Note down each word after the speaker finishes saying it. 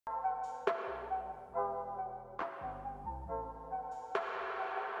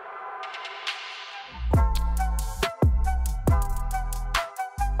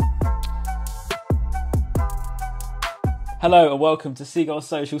Hello and welcome to Seagulls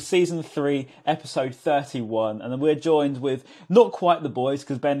Social Season 3, Episode 31. And then we're joined with not quite the boys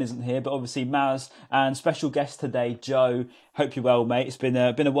because Ben isn't here, but obviously Maz and special guest today, Joe. Hope you're well, mate. It's been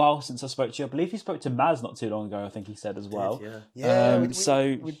a while since I spoke to you. I believe you spoke to Maz not too long ago, I think he said as well.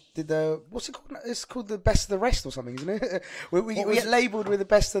 We did the, what's it called? It's called the Best of the Rest or something, isn't it? we get labelled with the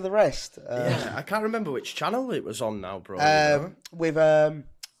Best of the Rest. I can't remember which channel it was on now, bro. With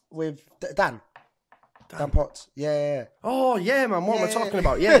Dan. Dan Potts, yeah. Oh, yeah, man, what am I talking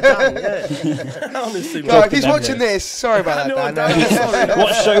about? Yeah, Dan, yeah. Honestly, God, if he's watching this, sorry about that, Dan.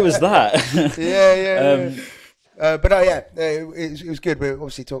 What show was that? It was good. We're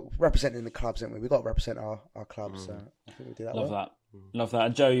obviously representing the clubs, haven't we? We've got to represent our clubs, so I think we do that Love that.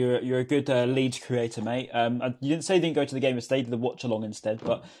 And Joe, you're a good Leeds creator, mate. You didn't say you didn't go to the game instead, you did the watch along instead,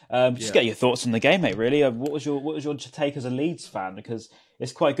 but just get your thoughts on the game, mate, really. What was your take as a Leeds fan? Because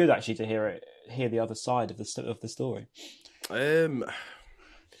it's quite good, actually, to hear the other side of the story. In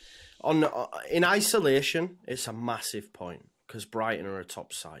isolation, it's a massive point because Brighton are a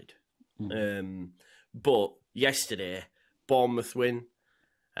top side. But yesterday, Bournemouth win.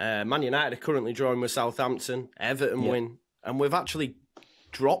 Man United are currently drawing with Southampton. Everton win. And we've actually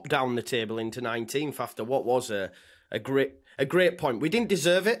dropped down the table into 19th after what was a great point. We didn't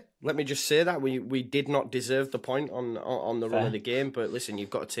deserve it. Let me just say that. We did not deserve the point on the run of the game. But listen, you've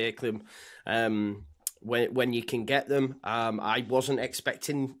got to take them when you can get them. I wasn't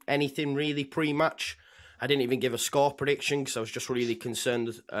expecting anything really pre-match. I didn't even give a score prediction because I was just really concerned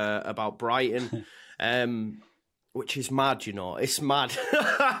about Brighton. Which is mad, you know. It's mad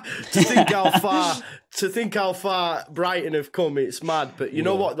to think how far Brighton have come. It's mad, but you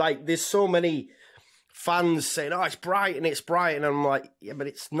know what? Like, there's so many fans saying, "Oh, it's Brighton." And I'm like, yeah, but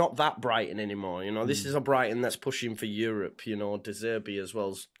it's not that Brighton anymore. You know, this is a Brighton that's pushing for Europe. You know, De Zerbi as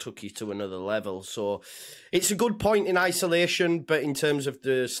well took you to another level. So it's a good point in isolation, but in terms of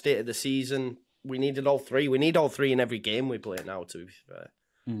the state of the season, we needed all three. We need all three in every game we play now. To be fair.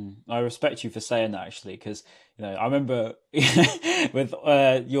 I respect you for saying that, actually, because I remember with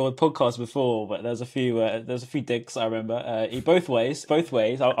your podcast before, but there's a few digs. I remember both ways.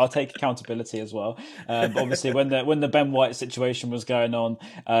 I'll take accountability as well. But obviously, when the Ben White situation was going on,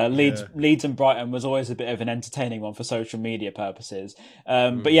 Leeds and Brighton was always a bit of an entertaining one for social media purposes.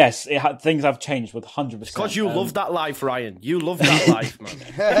 But yes, things have changed with 100%. Because you love that life, Ryan. You love that life, man.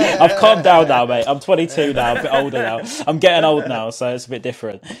 I've calmed down now, mate. I'm 22 now, a bit older now. I'm getting old now, so it's a bit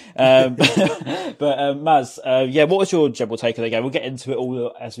different. But Maz, what was your general take of the game? We'll get into it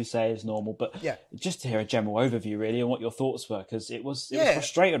all as we say as normal, but just to hear a general overview really and what your thoughts were, because it was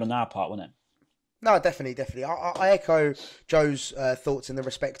frustrating on our part, wasn't it? No, definitely. I echo Joe's thoughts in the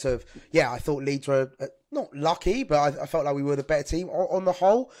respect of, I thought Leeds were not lucky, but I felt like we were the better team on the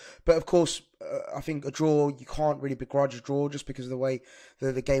whole. But of course, I think a draw, you can't really begrudge a draw just because of the way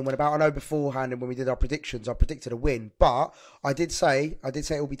the game went about. I know beforehand and when we did our predictions, I predicted a win, but I did say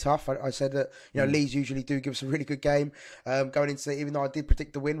it will be tough. I said that Leeds usually do give us a really good game going into it, even though I did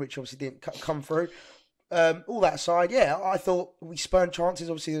predict the win, which obviously didn't come through. All that aside, I thought we spurned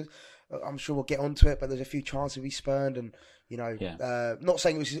chances. Obviously, I'm sure we'll get onto it, but there's a few chances we spurned, and not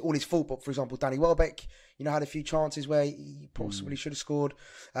saying it was all his fault, but for example, Danny Welbeck, had a few chances where he possibly should have scored,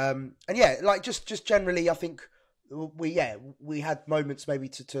 just generally, I think we had moments maybe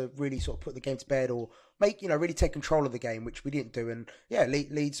to really sort of put the game to bed or make really take control of the game, which we didn't do, and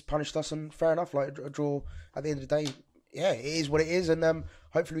Leeds punished us, and fair enough, like a draw at the end of the day, it is what it is, and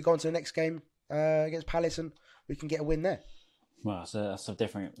hopefully we go on to the next game against Palace and we can get a win there. Well, that's a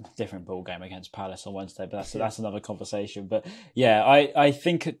different ball game against Palace on Wednesday, but that's another conversation. But I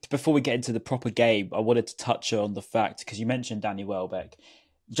think before we get into the proper game, I wanted to touch on the fact, because you mentioned Danny Welbeck.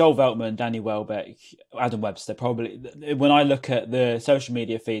 Joel Veltman, Danny Welbeck, Adam Webster, probably, when I look at the social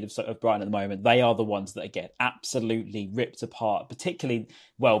media feed of Brighton at the moment, they are the ones that get absolutely ripped apart, particularly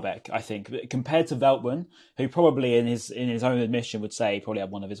Welbeck, I think, compared to Veltman, who probably in his own admission would say probably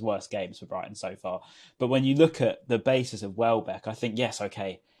had one of his worst games for Brighton so far. But when you look at the basis of Welbeck, I think, yes,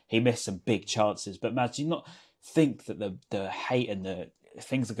 okay, he missed some big chances, but Maz, do you not think that the hate and the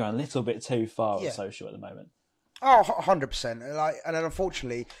things are going a little bit too far on social at the moment? Oh, 100%. And then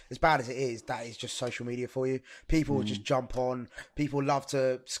unfortunately, as bad as it is, that is just social media for you. People will just jump on. People love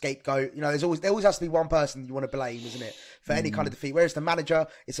to scapegoat. There always has to be one person you want to blame, isn't it, for any kind of defeat. Whereas the manager,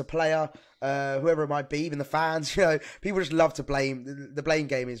 it's a player, whoever it might be, even the fans. People just love to blame. The blame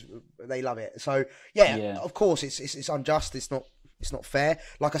game they love it. So of course, it's unjust. It's not fair.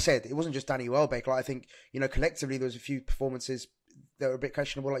 Like I said, it wasn't just Danny Welbeck. Like I think collectively there was a few performances that were a bit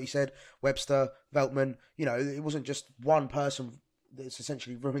questionable, like you said, Webster, Veltman. It wasn't just one person that's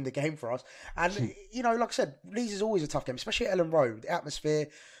essentially ruined the game for us. And, you know, like I said, Leeds is always a tough game, especially at Ellen Road. The atmosphere,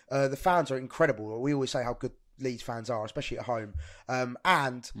 the fans are incredible. We always say how good Leeds fans are, especially at home.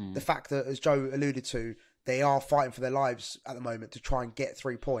 And the fact that, as Joe alluded to, they are fighting for their lives at the moment to try and get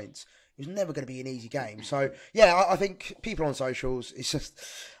 3 points. It was never going to be an easy game. So, yeah, I think people on socials, it's just,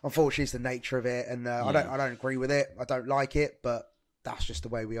 unfortunately, it's the nature of it. And I don't agree with it. I don't like it, but that's just the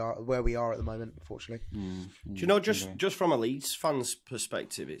way we are, where we are at the moment, unfortunately. Do you know, just from a Leeds fan's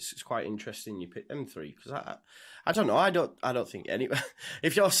perspective, it's quite interesting you pick them 3, because I don't know, I don't think any.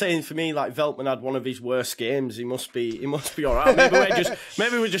 If you're saying for me like Veltman had one of his worst games, he must be all right.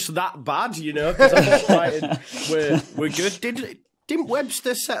 Maybe we're just that bad, you know? Because I thought Brighton we're good. Didn't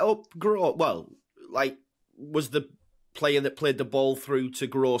Webster set up Gross? Well, like, was the player that played the ball through to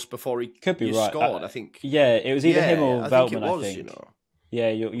Gross before he could be right. Scored? I think. Yeah, it was either him or Veltman. I think. You know. Yeah,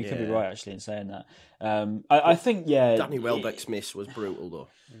 you could be right actually in saying that. I think Danny Welbeck's miss was brutal though.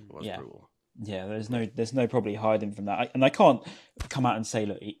 It was brutal. Yeah, there's no probably hiding from that, and I can't come out and say,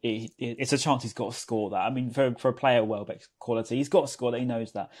 look, it's a chance he's got to score that. I mean, for a player of Welbeck's quality, he's got to score that. He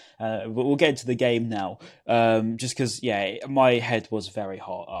knows that. But we'll get into the game now, just because, my head was very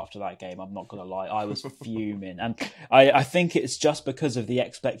hot after that game. I'm not gonna lie, I was fuming, and I think it's just because of the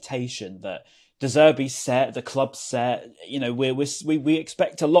expectation that De Zerbi's set, the club's set. You know, we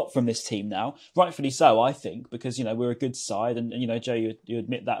expect a lot from this team now, rightfully so, I think, because, you know, we're a good side, and you know, Joe, you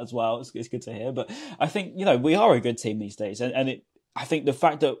admit that as well. It's good to hear, but I think, you know, we are a good team these days, and I think the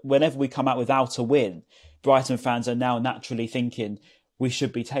fact that whenever we come out without a win, Brighton fans are now naturally thinking we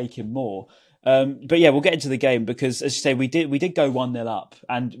should be taking more. But yeah, we'll get into the game because, as you say, we did go 1-0 up,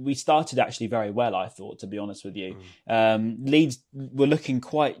 and we started actually very well, I thought, to be honest with you. Leeds were looking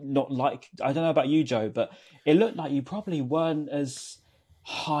quite not like, I don't know about you, Joe, but it looked like you probably weren't as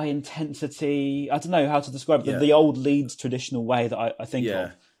high intensity. I don't know how to describe it, the old Leeds traditional way that I think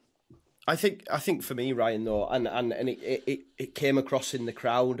of. I think for me, Ryan, though, and it came across in the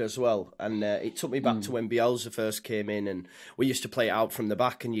crowd as well, and it took me back to when Bielsa first came in, and we used to play it out from the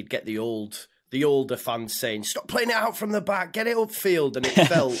back, and you'd get the older fans saying, "Stop playing it out from the back, get it upfield," and it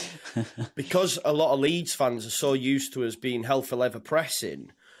felt because a lot of Leeds fans are so used to us being hell for leather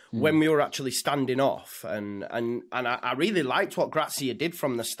pressing. When we were actually standing off, and I really liked what Grazia did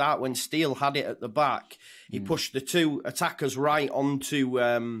from the start. When Steele had it at the back, he pushed the 2 attackers right onto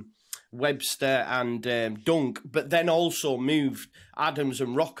Webster and Dunk, but then also moved Adams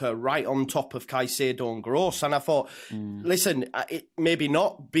and Rocker right on top of Caicedo and Gross. And I thought, listen, it maybe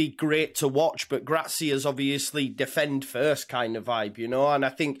not be great to watch, but Grazia's obviously defend first kind of vibe, you know? And I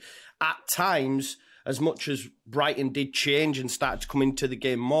think at times, as much as Brighton did change and started to come into the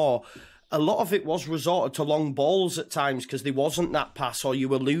game more, a lot of it was resorted to long balls at times because there wasn't that pass or you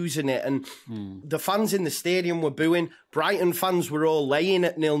were losing it. And the fans in the stadium were booing. Brighton fans were all laying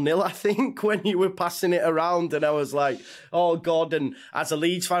at 0-0, I think, when you were passing it around. And I was like, oh, God. And as a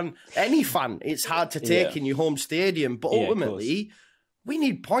Leeds fan, any fan, it's hard to take in your home stadium. But ultimately, we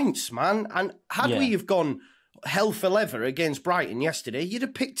need points, man. And had we have gone hell for leather against Brighton yesterday, you'd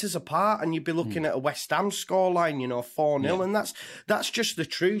have picked us apart and you'd be looking at a West Ham scoreline, 4-0. And that's just the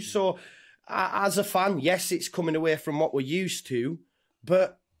truth. So, as a fan, yes, it's coming away from what we're used to,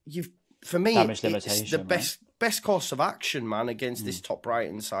 but for me, it's the best course of action, man, against this top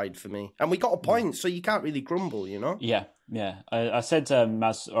Brighton side for me. And we got a point, so you can't really grumble, you know? Yeah. I said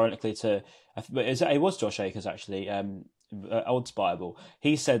Maz, ironically, it was Josh Akers, actually, Odds Bible.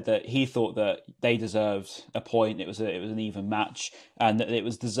 He said that he thought that they deserved a point. It was an even match, and that it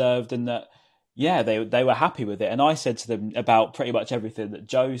was deserved, and that they were happy with it. And I said to them about pretty much everything that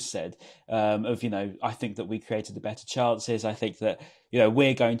Joe said, I think that we created the better chances. I think that,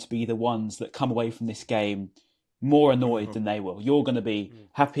 we're going to be the ones that come away from this game more annoyed than they will. You're going to be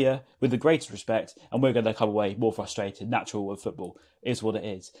happier with the greatest respect, and we're going to come away more frustrated. Natural with football is what it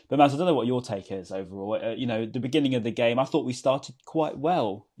is. But Maz, I don't know what your take is overall. The beginning of the game, I thought we started quite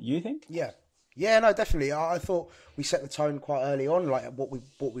well. You think? Yeah, no, definitely. I thought we set the tone quite early on, like what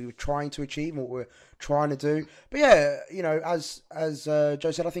we were trying to achieve, what we're trying to do. But as Joe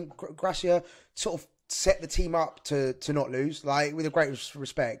said, I think Gracia sort of set the team up to not lose. Like, with the greatest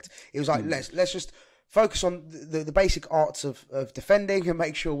respect, it was like let's just focus on the basic arts of defending and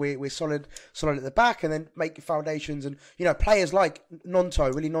make sure we're solid at the back, and then make foundations. And players like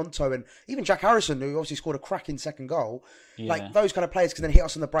Willie Nonto, and even Jack Harrison, who obviously scored a cracking second goal. Like, those kind of players can then hit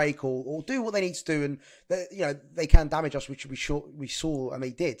us on the break or do what they need to do, and they can damage us, which we saw, and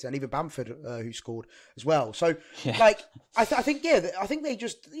they did. And even Bamford, who scored as well. So I think they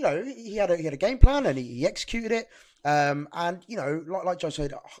just he had a game plan and he executed it. And like Joe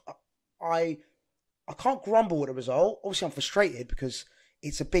said, I can't grumble at the result. Obviously, I'm frustrated because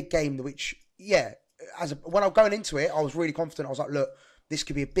it's a big game, which, when I'm going into it, I was really confident. I was like, look, this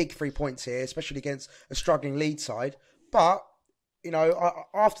could be a big 3 points here, especially against a struggling Leeds side. But,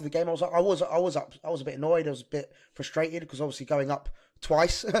 after the game, I was a bit annoyed. I was a bit frustrated because obviously going up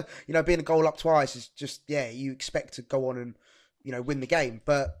twice, being a goal up twice is just, you expect to go on and, win the game.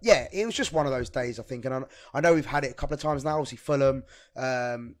 But it was just one of those days, I think. And I know we've had it a couple of times now, obviously Fulham,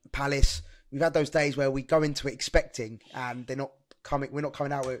 Palace. We've had those days where we go into it expecting and we're not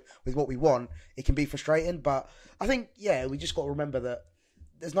coming out with what we want. It can be frustrating, but I think, we just got to remember that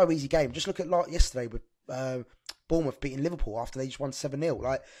there's no easy game. Just look at yesterday with Bournemouth beating Liverpool after they just won 7-0.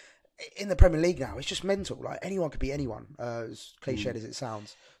 Like, in the Premier League now, it's just mental. Like, anyone could beat anyone, as cliched as it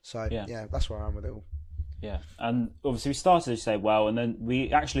sounds. So, that's where I am with it all. Yeah, and obviously we started to say well, and then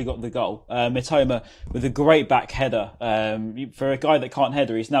we actually got the goal. Mitoma with a great back header. For a guy that can't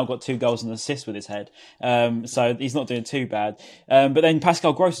header, he's now got 2 goals and an assist with his head. So he's not doing too bad. But then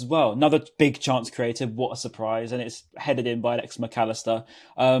Pascal Gross as well, another big chance created. What a surprise. And it's headed in by Alexis McAllister,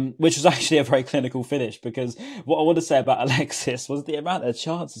 which was actually a very clinical finish, because what I want to say about Alexis was the amount of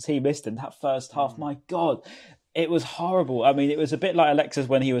chances he missed in that first half. My God. It was horrible. I mean, it was a bit like Alexis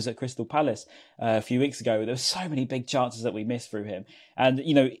when he was at Crystal Palace a few weeks ago. There were so many big chances that we missed through him. And,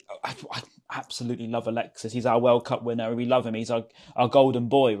 I absolutely love Alexis. He's our World Cup winner. We love him. He's our golden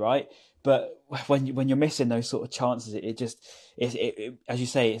boy, right? But when you're missing those sort of chances, it as you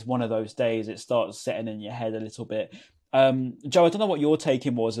say, it's one of those days. It starts setting in your head a little bit. Joe, I don't know what your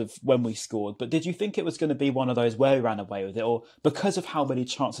take-in was of when we scored, but did you think it was going to be one of those where we ran away with it, or because of how many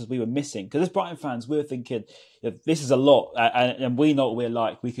chances we were missing? Because as Brighton fans, we were thinking, this is a lot, and we know what we're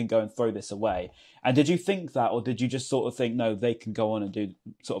like, we can go and throw this away. And did you think that, or did you just sort of think, no, they can go on and do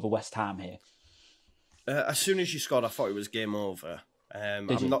sort of a West Ham here? As soon as you scored, I thought it was game over. I'm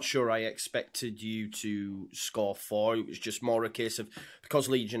not sure I expected you to score 4. It was just more a case of, because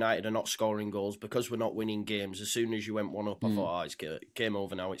Leeds United are not scoring goals, because we're not winning games, as soon as you went 1 up, I thought, it's game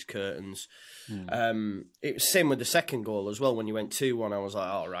over now, it's curtains. It was same with the second goal as well. When you went 2-1, I was like,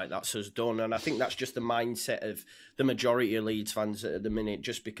 all right, that's us done. And I think that's just the mindset of the majority of Leeds fans at the minute,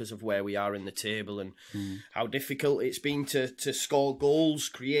 just because of where we are in the table and how difficult it's been to score goals,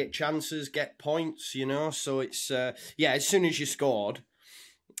 create chances, get points, So it's, as soon as you scored,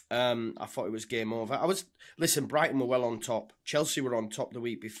 I thought it was game over. Listen, Brighton were well on top. Chelsea were on top the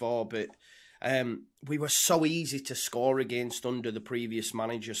week before, but we were so easy to score against under the previous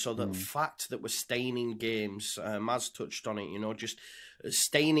manager. So the fact that we're staying in games, Maz touched on it, just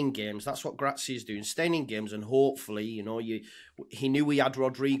staying in games. That's what Grazzi is doing, staying in games, and hopefully, he knew we had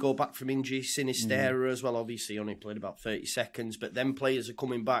Rodrigo back from injury, Sinisterra as well. Obviously, he only played about 30 seconds, but then players are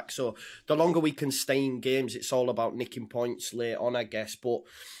coming back. So the longer we can stay in games, it's all about nicking points late on, I guess. But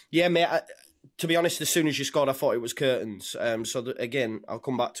yeah, mate, to be honest, as soon as you scored, I thought it was curtains. Again, I'll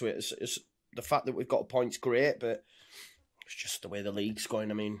come back to it. It's the fact that we've got a point's great, but it's just the way the league's going.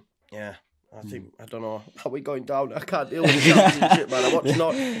 I mean, I don't know. Are we going down? I can't deal with the championship,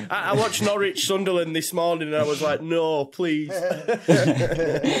 man. I watched Norwich Sunderland this morning, and I was like, no, please.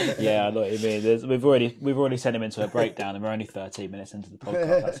 Yeah, I know what you mean. We've already sent him into a breakdown, and we're only 13 minutes into the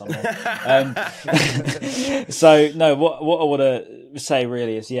podcast. That's so no, what I want to say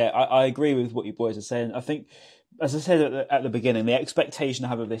really is, I agree with what you boys are saying. I think, as I said at the beginning, the expectation I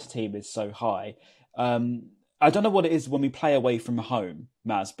have of this team is so high. I don't know what it is when we play away from home,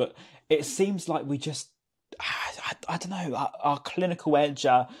 Maz, but it seems like we just, I don't know, our clinical edge,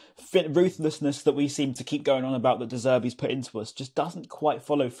 our ruthlessness that we seem to keep going on about that De Zerbi's put into us just doesn't quite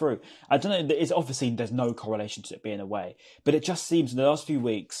follow through. I don't know, it's obviously there's no correlation to it being away, but it just seems in the last few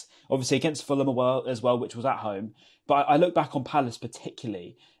weeks, obviously against Fulham as well, which was at home, but I look back on Palace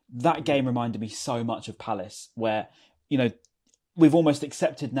particularly, that game reminded me so much of Palace, where, we've almost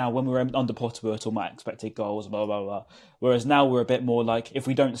accepted now when we were under Potter, we were talking about expected goals, blah, blah, blah. Whereas now we're a bit more like, if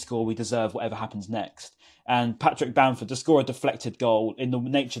we don't score, we deserve whatever happens next. And Patrick Bamford to score a deflected goal in the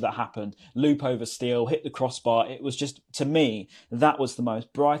nature that happened, loop over Steele, hit the crossbar. It was just, to me, that was the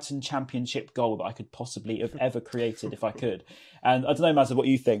most Brighton Championship goal that I could possibly have ever created if I could. And I don't know, Mazza, what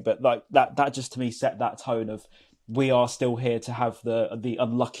you think, but like that just to me set that tone of, we are still here to have the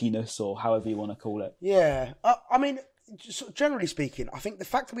unluckiness, or however you want to call it. Yeah, I mean, generally speaking, I think the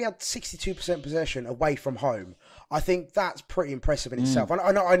fact that we had 62% possession away from home, I think that's pretty impressive in itself.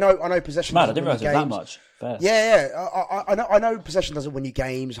 I know possession. Man, I didn't realise it was that much. Fair. Yeah. I know possession doesn't win you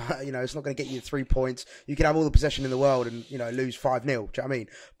games. It's not going to get you 3 points. You can have all the possession in the world and lose 5-0. Do you know what I mean?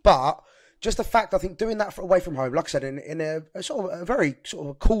 But just the fact, I think, doing that away from home, like I said, in a sort of a very sort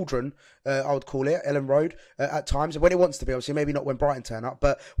of a cauldron, I would call it, Ellen Road, at times, when it wants to be, obviously, maybe not when Brighton turn up,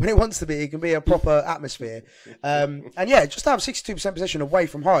 but when it wants to be, it can be a proper atmosphere. And yeah, just to have 62% possession away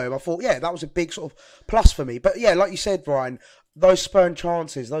from home, I thought, yeah, that was a big sort of plus for me. But yeah, like you said, Ryan, those spurned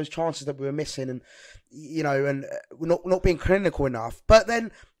chances, those chances that we were missing, and and we're not being clinical enough. But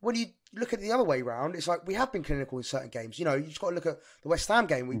then when you look at it the other way round, it's like we have been clinical in certain games. You just got to look at the West Ham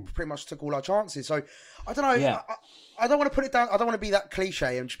game. We pretty much took all our chances. So I don't know. Yeah. I don't want to put it down. I don't want to be that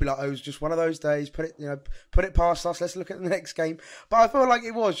cliche and just be like, "Oh, it was just one of those days. Put it past us. Let's look at the next game." But I feel like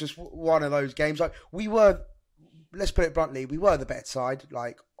it was just one of those games. Like we were, let's put it bluntly, we were the better side.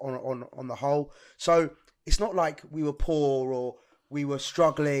 Like on the whole. So it's not like we were poor or we were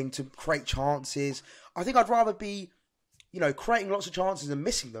struggling to create chances. I think I'd rather be, creating lots of chances and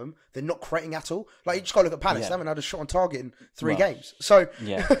missing them than not creating at all. Like, you just got to look at Palace. They haven't had a shot on target in 3 games. So,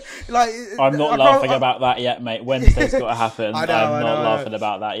 I'm not laughing about that yet, mate. Wednesday's got to happen. I'm not laughing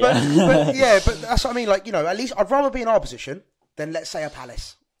about that yet. But that's what I mean. Like, at least I'd rather be in our position than, let's say, a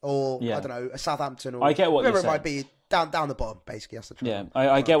Palace or, I don't know, a Southampton or I get what whoever you're it might be, down the bottom, basically. That's the truth. Yeah,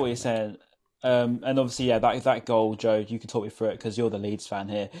 I get what you're saying. And obviously, that goal, Joe, you can talk me through it because you're the Leeds fan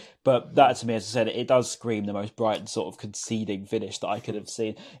here. But that, to me, as I said, it does scream the most Brighton sort of conceding finish that I could have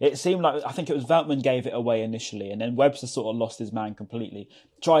seen. It seemed like, I think it was Veltman gave it away initially, and then Webster sort of lost his man completely.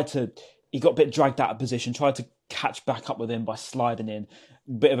 He got a bit dragged out of position, tried to catch back up with him by sliding in.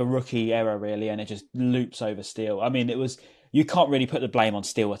 Bit of a rookie error, really, and it just loops over Steele. I mean, you can't really put the blame on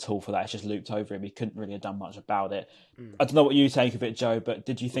Steele at all for that. It's just looped over him. He couldn't really have done much about it. I don't know what you take of it, Joe, but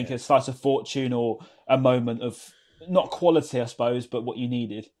did you think it's a slice of fortune or a moment of, not quality, I suppose, but what you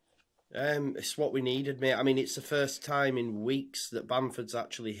needed? It's what we needed, mate. I mean, it's the first time in weeks that Bamford's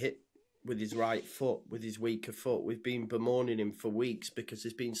actually hit with his right foot, with his weaker foot. We've been bemoaning him for weeks because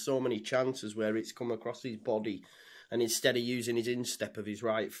there's been so many chances where it's come across his body, and instead of using his instep of his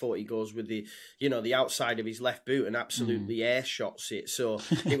right foot, he goes with the outside of his left boot and absolutely air shots it. So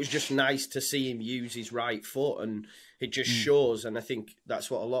it was just nice to see him use his right foot, and it just shows. And I think that's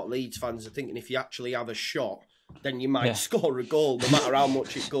what a lot of Leeds fans are thinking. If you actually have a shot, then you might score a goal, no matter how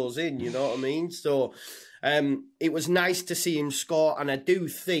much it goes in. You know what I mean? So it was nice to see him score, and I do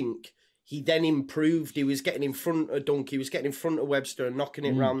think he then improved. He was getting in front of Dunk. He was getting in front of Webster and knocking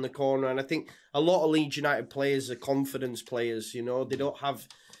it round the corner. And I think a lot of Leeds United players are confidence players. They don't have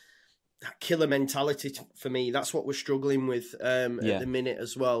that killer mentality for me. That's what we're struggling with at the minute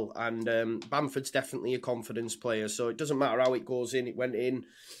as well. And Bamford's definitely a confidence player. So it doesn't matter how it goes in. It went in.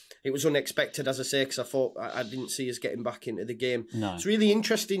 It was unexpected, as I say, because I thought I didn't see us getting back into the game. No. It's really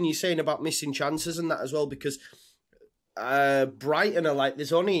interesting you're saying about missing chances and that as well, because Brighton are like,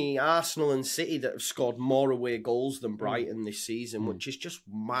 there's only Arsenal and City that have scored more away goals than Brighton this season, which is just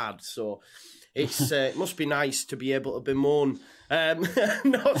mad. So it's it must be nice to be able to bemoan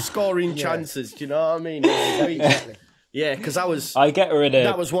not scoring chances. Do you know what I mean? Exactly. Yeah, because that was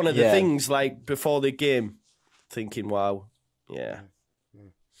one of the things, like, before the game, thinking, wow, yeah.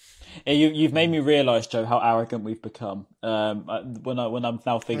 You've made me realise, Joe, how arrogant we've become. When I'm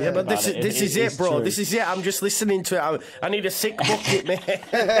now thinking about this is it, bro. True. This is it. I'm just listening to it. I need a sick bucket, mate.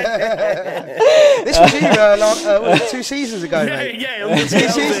 This was you 2 seasons ago, mate. Yeah.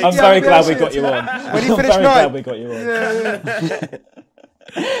 I'm very glad we got you on. When you finished glad we got you on.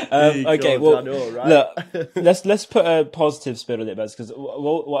 Okay, well, know, right? Look, let's put a positive spin on it, because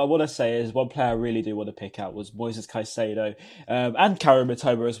what I want to say is one player I really do want to pick out was Moises Caicedo and Karim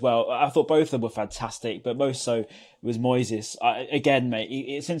Matoma as well. I thought both of them were fantastic, but most so was Moises. Again,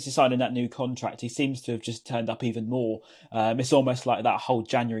 mate, since he signed in that new contract, he seems to have just turned up even more. It's almost like that whole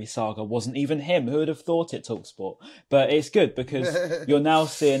January saga wasn't even him. Who would have thought it, TalkSport? But it's good because you're now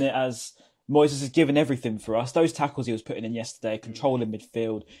seeing it as Moises has given everything for us. Those tackles he was putting in yesterday, controlling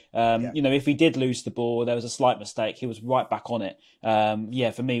midfield. If he did lose the ball, there was a slight mistake, he was right back on it.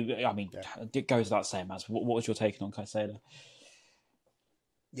 For me, I mean, it goes without saying, Maz. What was your take on Caicedo?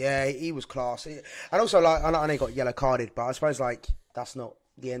 Yeah, he was class. And also, like, I know he got yellow carded, but I suppose, like, that's not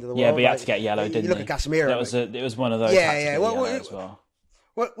the end of the world. Yeah, but he had to get yellow, didn't he? You look at Casemiro. It was one of those. Yeah.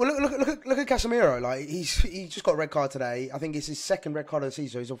 Well, look at Casemiro. Like, he just got a red card today. I think it's his second red card of the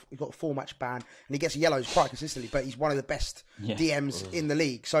season. So he's got a 4-match ban, and he gets yellows quite consistently. But he's one of the best DMs in the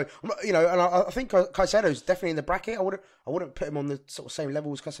league. So and I think Caicedo's definitely in the bracket. I wouldn't put him on the sort of same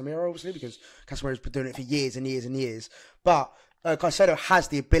level as Casemiro, obviously, because Casemiro's been doing it for years and years and years. But Caicedo has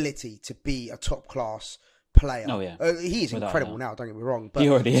the ability to be a top class player. Oh, yeah. He is incredible now, don't get me wrong. But he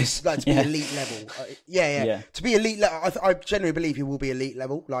already is. Like, to be elite level. To be elite level, I genuinely believe he will be elite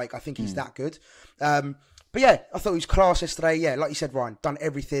level. Like, I think he's that good. But yeah, I thought he was class yesterday. Yeah, like you said, Ryan, done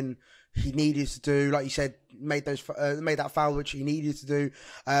everything he needed to do. Like you said, made that foul which he needed to do.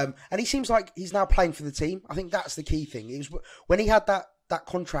 And he seems like he's now playing for the team. I think that's the key thing. It was when he had that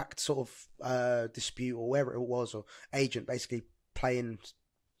contract sort of dispute or wherever it was, or agent basically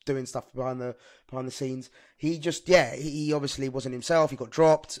doing stuff behind the scenes. He just, he obviously wasn't himself. He got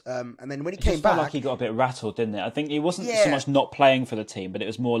dropped, and then when he came back, felt like he got a bit rattled, didn't it? I think it wasn't so much not playing for the team, but it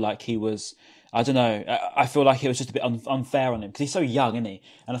was more like he was. I don't know. I feel like it was just a bit unfair on him because he's so young, isn't he?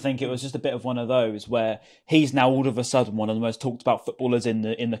 And I think it was just a bit of one of those where he's now all of a sudden one of the most talked about footballers in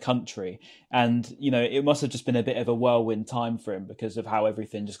the country, and it must have just been a bit of a whirlwind time for him because of how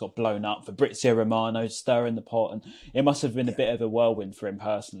everything just got blown up. Fabrizio Romano stirring the pot, and it must have been a bit of a whirlwind for him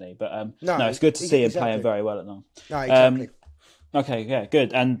personally. But no, it's good to see him playing very well at now. No, exactly. Okay, yeah,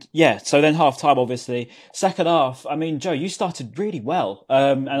 good. And so then half time, obviously. Second half, I mean, Joe, you started really well.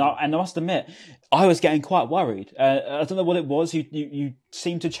 And I must admit, I was getting quite worried. I don't know what it was. You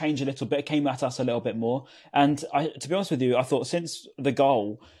seemed to change a little bit, came at us a little bit more. And to be honest with you, I thought since the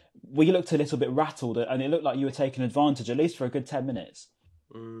goal, we looked a little bit rattled and it looked like you were taking advantage, at least for a good 10 minutes.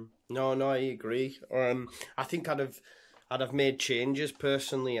 No, I agree. I think I'd have made changes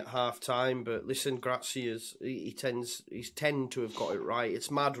personally at half time, but listen, Grazia's he's tend to have got it right.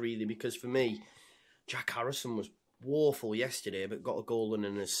 It's mad really because for me, Jack Harrison was woeful yesterday, but got a goal and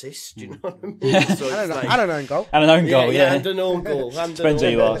an assist. Do you know what I mean? So and an own goal. And an own goal, yeah. And an own goal. Depends who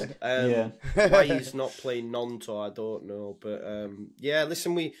you ask. Why he's not playing Nonto, I don't know. But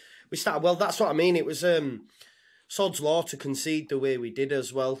listen, we started well. That's what I mean. It was sod's law to concede the way we did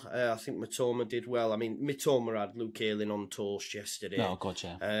as well. I think Mitoma did well. I mean, Mitoma had Luke Ayling on toast yesterday. Oh, God,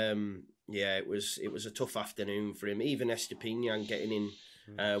 yeah. It was a tough afternoon for him. Even Estepinian getting in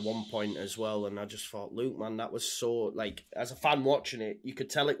 1 point as well. And I just thought, Luke, man, that was so, like, as a fan watching it, you could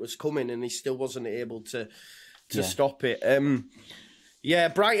tell it was coming and he still wasn't able to stop it.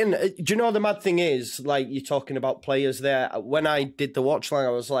 Brighton, do you know the mad thing is, like, you're talking about players there. When I did the watch line, I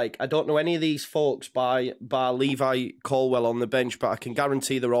was like, I don't know any of these folks bar Levi Colwell on the bench, but I can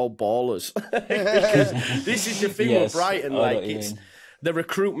guarantee they're all ballers. Because this is the thing with Brighton. Like, it's the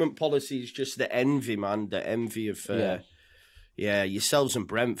recruitment policy is just the envy, man. The envy of... yourselves and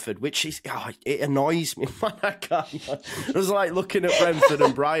Brentford, which is, it annoys me, man. I can't. It was like looking at Brentford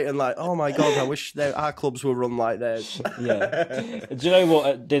and Brighton, like, oh my God, I wish our clubs were run like theirs. Yeah. Do you know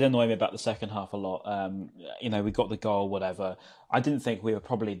what did annoy me about the second half a lot? We got the goal, whatever. I didn't think we were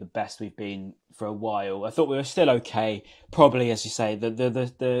probably the best we've been for a while. I thought we were still okay. Probably, as you say,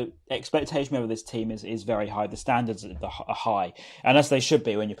 the expectation of this team is very high. The standards are high, and as they should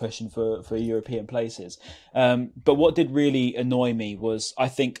be when you're pushing for European places. But what did really annoy me was, I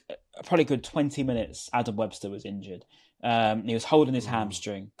think, probably a good 20 minutes, Adam Webster was injured. He was holding his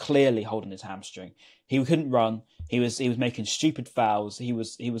hamstring, clearly holding his hamstring. He couldn't run. He was making stupid fouls. He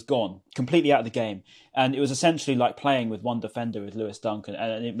was gone, completely out of the game. And it was essentially like playing with one defender with Lewis Duncan.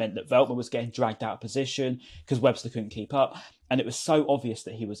 And it meant that Veltman was getting dragged out of position because Webster couldn't keep up. And it was so obvious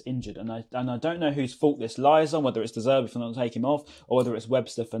that he was injured. And I don't know whose fault this lies on, whether it's De Zerbi for not taking him off or whether it's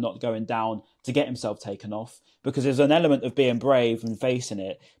Webster for not going down to get himself taken off. Because there's an element of being brave and facing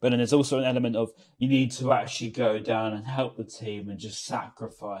it, but then there's also an element of you need to actually go down and help the team and just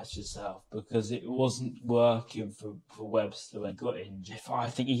sacrifice yourself because it wasn't working for Webster when he got injured.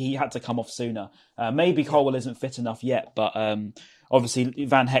 I think he had to come off sooner. Maybe Colwell isn't fit enough yet, but obviously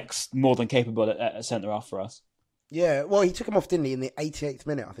Van Heck's more than capable at centre-half for us. Yeah, well, he took him off, didn't he, in the 88th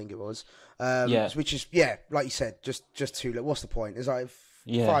minute, I think it was. Which is, like you said, just too late. What's the point? It's like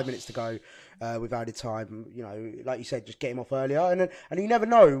 5 minutes to go with added time. Like you said, just get him off earlier. And you never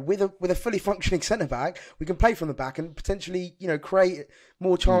know, with a fully functioning centre-back, we can play from the back and potentially, create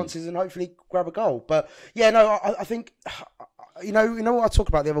more chances and hopefully grab a goal. But, I think... You know what I talked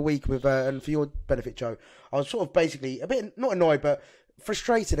about the other week with, and for your benefit, Joe, I was sort of basically a bit, not annoyed, but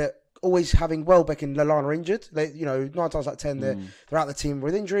frustrated at always having Welbeck and Lallana injured. 9 times out of 10, they're out the team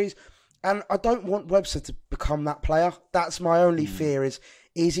with injuries. And I don't want Webster to become that player. That's my only fear is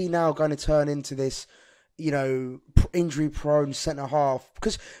he now going to turn into this, injury-prone centre-half?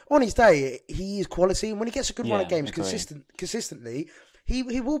 Because on his day, he is quality. And when he gets a good run of games consistently,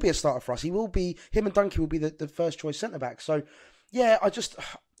 he will be a starter for us. Him and Dunkey will be the first choice centre-back. So, I just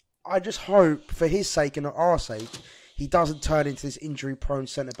hope, for his sake and our sake, he doesn't turn into this injury-prone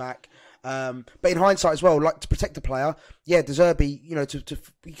centre-back. But in hindsight as well, like to protect the player, De Zerbi,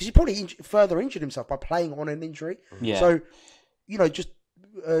 because he probably further injured himself by playing on an injury. Yeah. So, just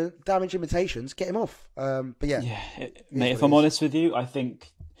damage limitations, get him off. Mate, if I'm honest with you, I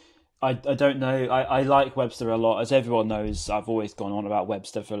think I don't know. I like Webster a lot. As everyone knows, I've always gone on about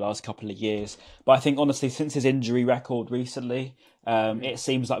Webster for the last couple of years. But I think, honestly, since his injury record recently, it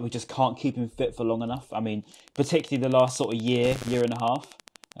seems like we just can't keep him fit for long enough. I mean, particularly the last sort of year and a half.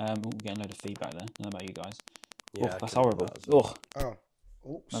 We're getting a load of feedback there. I don't know about you guys. Yeah, that's horrible.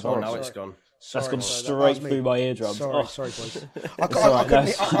 Sorry, now it's gone. That's gone straight through my eardrums. Sorry, boys. I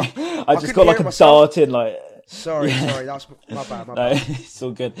just got like a dart in, like... Sorry, that's my bad. It's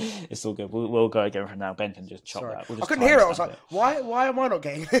all good. We'll go again from now. Ben can just chop that. I couldn't hear it. I was like, why am I not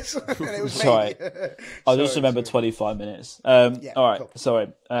getting this? And it was sorry. I'll just remember 25 minutes. All right, cool. Sorry.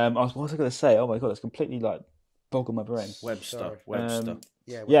 What was I going to say? Oh my God, it's completely like boggled my brain. Webster.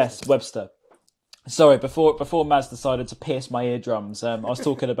 Yes, Webster. Sorry, before Maz decided to pierce my eardrums, I was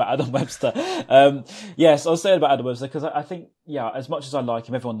talking about Adam Webster. Yes, I was saying about Adam Webster because I think, as much as I like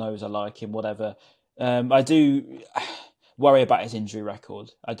him, everyone knows I like him, whatever. I do worry about his injury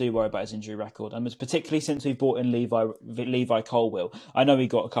record. And it's particularly since we've brought in Levi Colwill. I know he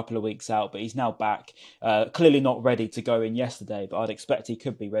got a couple of weeks out, but he's now back. Clearly not ready to go in yesterday, but I'd expect he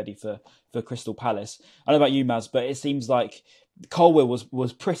could be ready for Crystal Palace. I don't know about you, Maz, but it seems like Colwill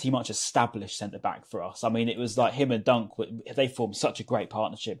was pretty much established centre-back for us. I mean, it was like him and Dunk, they formed such a great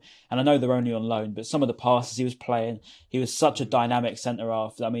partnership. And I know they're only on loan, but some of the passes he was playing, he was such a dynamic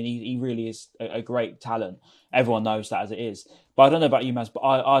centre-half. I mean, he really is a great talent. Everyone knows that as it is. But I don't know about you, Maz, but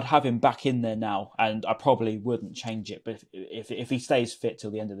I'd have him back in there now, and I probably wouldn't change it but if he stays fit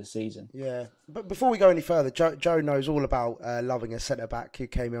till the end of the season. Yeah, but before we go any further, Joe knows all about loving a centre-back who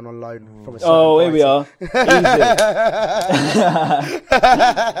came in on loan from a here we are.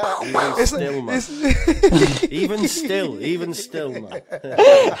 Even still, man.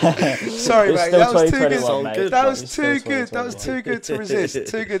 Sorry, mate. That was too good. Mate. That was too good. That was too good to resist.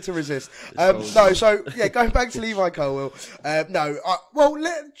 Too good to resist. Going back to Levi Colwill. Do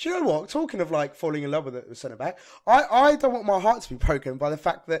you know what? Talking of like falling in love with the centre back, I don't want my heart to be broken by the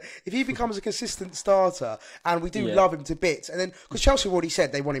fact that if he becomes a consistent starter, and we do love him to bits, and then because Chelsea have already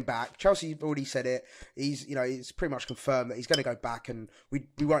said they want him back, Chelsea have already said it. It's pretty much confirmed that he's going to go back, and we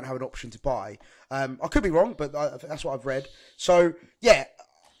won't have an option to buy. I could be wrong, but that's what I've read. So yeah.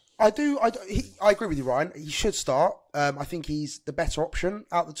 I agree with you, Ryan. He should start. I think he's the better option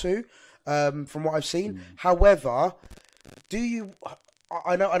out of the two, from what I've seen. However,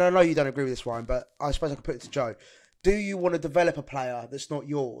 I know you don't agree with this, Ryan, but I suppose I could put it to Joe. Do you want to develop a player that's not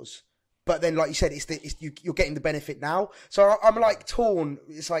yours? But then, like you said, you're getting the benefit now. So I'm like torn.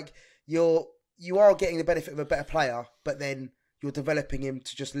 It's like you are getting the benefit of a better player, but then you're developing him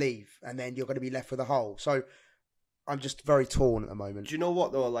to just leave, and then you're going to be left with a hole. So I'm just very torn at the moment. Do you know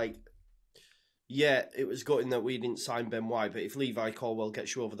what though? Like, yeah, it was gutting that we didn't sign Ben White, but if Levi Colwill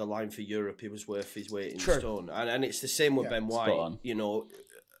gets you over the line for Europe, he was worth his weight in stone. And it's the same with Ben White.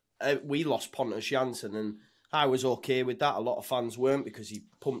 We lost Pontus Jansson, and I was okay with that. A lot of fans weren't because he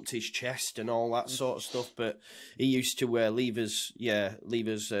pumped his chest and all that sort of stuff. But he used to leave us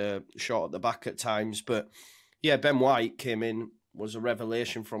short at the back at times. But yeah, Ben White came in. Was a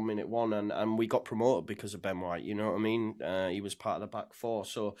revelation from minute one, and we got promoted because of Ben White, you know what I mean? He was part of the back four,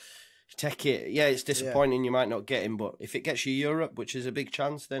 so take it. Yeah, it's disappointing you might not get him, but if it gets you Europe, which is a big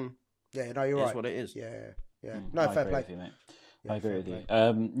chance, then you're right. It's what it is. Yeah. No, fair play. With you, mate. I agree with you.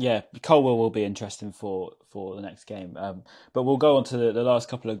 Colwill will be interesting for the next game. But we'll go on to the last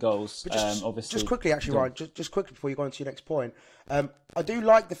couple of goals. Obviously, just quickly, actually, Ryan, just quickly before you go on to your next point, I do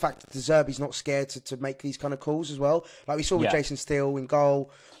like the fact that De Zerbi's not scared to make these kind of calls as well. Like we saw with Jason Steele in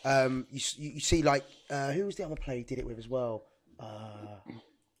goal. You see, like, who was the other player he did it with as well?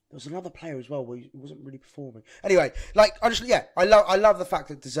 There was another player as well where he wasn't really performing. Anyway, like I love the fact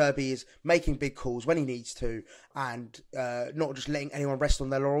that De Zerbi is making big calls when he needs to, and not just letting anyone rest on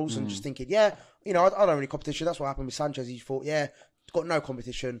their laurels and just thinking, I don't have any competition. That's what happened with Sanchez. He thought, got no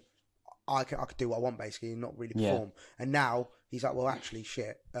competition. I could do what I want basically and not really perform. And now he's like, well, actually,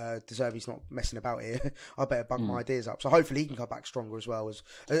 shit. De Zerbi's not messing about here. I better bug my ideas up. So hopefully he can come back stronger as well.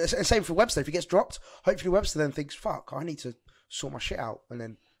 And same for Webster. If he gets dropped, hopefully Webster then thinks, fuck, I need to sort my shit out, and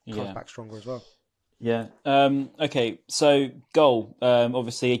then comes back stronger as well. Yeah. Okay, so goal.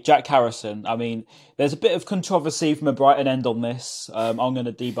 Obviously, Jack Harrison. I mean, there's a bit of controversy from a Brighton end on this. I'm going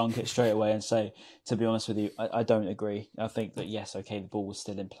to debunk it straight away and say, to be honest with you, I don't agree. I think that, yes, okay, the ball was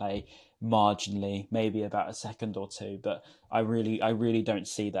still in play marginally, maybe about a second or two, but I really don't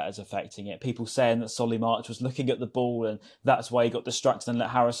see that as affecting it. People saying that Solly March was looking at the ball and that's why he got distracted and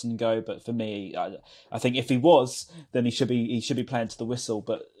let Harrison go, but for me, I think if he was, then he should be playing to the whistle.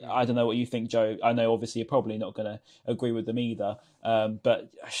 But I don't know what you think, Joe. I know obviously you're probably not going to agree with them either,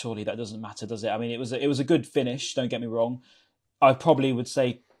 but surely that doesn't matter, does it? I mean, it was a good finish. Don't get me wrong. I probably would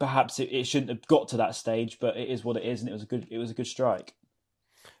say perhaps it shouldn't have got to that stage, but it is what it is, and it was a good strike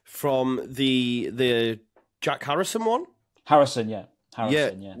from the Jack Harrison one. Harrison, yeah.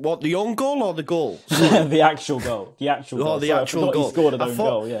 Yeah. What, the own goal or the goal? The actual goal. The actual goal. The actual goal. He scored an own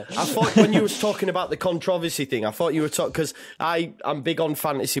goal, yeah. I thought when you was talking about the controversy thing, I thought you were talking, because I'm big on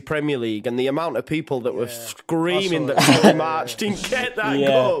Fantasy Premier League, and the amount of people that were screaming that Solly March didn't get that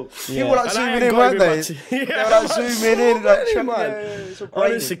goal. People were like zooming in, weren't they? They were like zooming in. Like,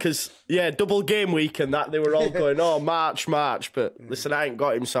 honestly, because, double game week and that, they were all going, oh, March. But listen, I ain't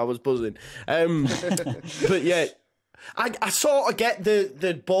got him, so I was buzzing. But yeah, I sort of get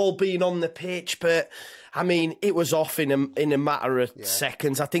the ball being on the pitch, but I mean, it was off in a matter of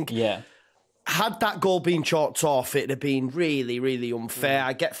seconds. I think had that goal been chalked off, it'd have been really, really unfair.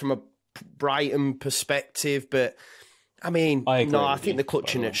 I get from a Brighton perspective, but I mean, I think they're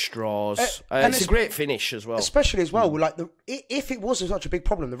clutching at straws. It's a great finish as well. Especially as well, like if it wasn't such a big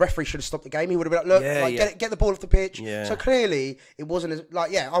problem, the referee should have stopped the game. He would have been like, look, get the ball off the pitch. Yeah. So clearly, it wasn't as,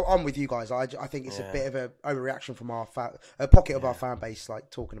 like, I'm with you guys. I think it's a bit of an overreaction from our pocket of our fan base, like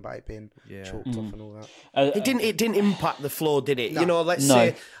talking about it being chalked off and all that. It didn't impact the flow, did it? No. You know, let's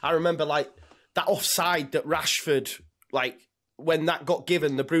say, I remember like that offside that Rashford, like, when that got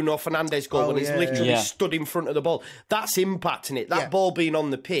given, the Bruno Fernandes goal, when he's literally stood in front of the ball, that's impacting it. That ball being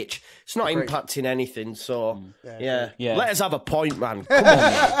on the pitch, it's not impacting anything. So, let us have a point, man. Come on,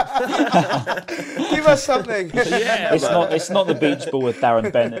 man. Give us something. It's not the beach ball with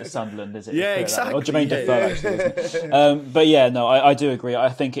Darren Bennett at Sunderland, is it? Yeah, exactly. Or Jermaine Defoe, actually. But I do agree. I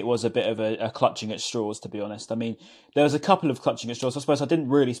think it was a bit of a clutching at straws, to be honest. I mean, there was a couple of clutching at straws. I suppose I didn't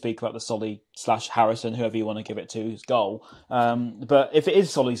really speak about the Solly/Harrison, whoever you want to give it to's goal. But if it is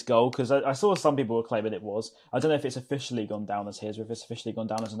Solly's goal, because I saw some people were claiming it was, I don't know if it's officially gone down as his or if it's officially gone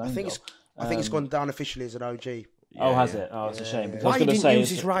down as an own goal. I think it's gone down officially as an OG. Has it? Oh, it's a shame. Why he didn't use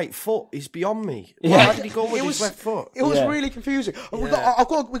his right foot is beyond me. Why did he go with his left foot? It was really confusing. We've got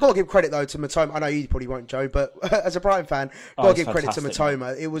to give credit, though, to Matoma. I know you probably won't, Joe, but as a Brighton fan, got to give credit to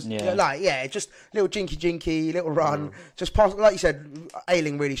Matoma. It was just little jinky, little run. Just pass, like you said,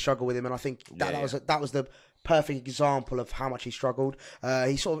 Ayling really struggled with him, and I think that was the perfect example of how much he struggled.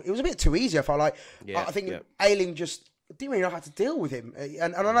 It was a bit too easy, I felt like. I think Ayling just didn't really know how to deal with him.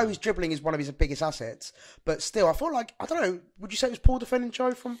 And I know his dribbling is one of his biggest assets, but still, I feel like, I don't know, would you say it was poor defending,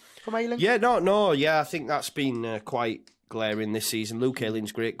 Joe, from Ayling? I think that's been quite glaring this season. Luke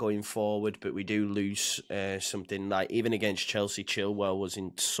Ayling's great going forward, but we do lose something like, even against Chelsea, Chilwell was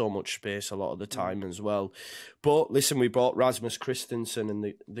in so much space a lot of the time as well. But listen, we bought Rasmus Christensen,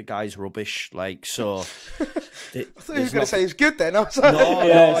 and the guy's rubbish. Like, so. I thought you were going to say he's good then. I was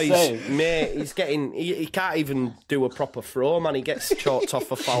like, he's getting. He can't even do a proper throw, man. He gets chalked off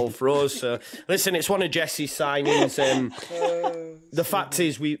for foul throws. So listen, it's one of Jesse's signings. The fact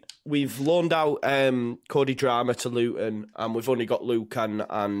is, we've loaned out Cody Drama to Luton, and we've only got Luke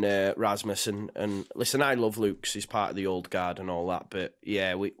and Rasmus. And listen, I love Luke 'cause he's part of the old guard and all that. But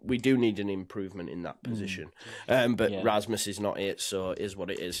we do need an improvement in that position. Rasmus is not it, so it is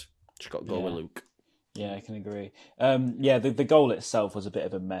what it is. Just got to go with Luke. Yeah, I can agree. The goal itself was a bit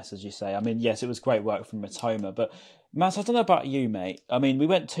of a mess, as you say. I mean, yes, it was great work from Matoma, but Maz, I don't know about you, mate. I mean, we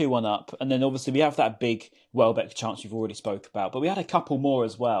went 2-1 up, and then obviously we have that big Welbeck chance we've already spoke about, but we had a couple more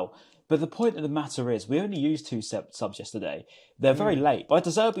as well. But the point of the matter is, we only used 2 subs yesterday. They're very late. By De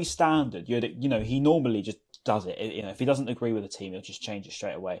Zerbi's standard, he normally just does it. If he doesn't agree with the team, he'll just change it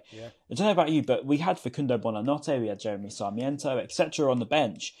straight away. Yeah. I don't know about you, but we had Facundo Bonanotte, we had Jeremy Sarmiento, etc. on the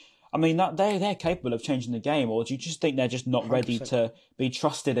bench. I mean, they're capable of changing the game, or do you just think they're just not 100%. Ready to be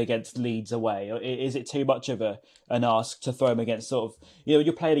trusted against Leeds away? Or is it too much of an ask to throw them against sort of,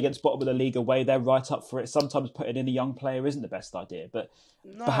 you're playing against bottom of the league away, they're right up for it. Sometimes putting in a young player isn't the best idea, but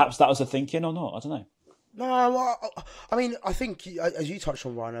perhaps that was the thinking or not, I don't know. No, I mean, I think, as you touched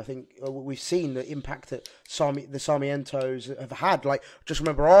on, Ryan, I think we've seen the impact that the Sarmientos have had. Like, just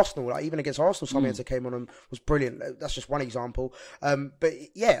remember Arsenal, like, even against Arsenal, Sarmiento came on and was brilliant. That's just one example. But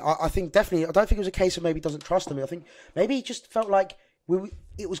yeah, I think definitely, I don't think it was a case of maybe he doesn't trust them. I think maybe he just felt like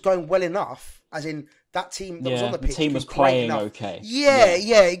it was going well enough, as in that team that was on the pitch. The team was playing okay.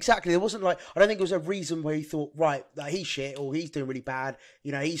 Yeah, exactly. There wasn't I don't think there was a reason where he thought, right, that he's shit or he's doing really bad.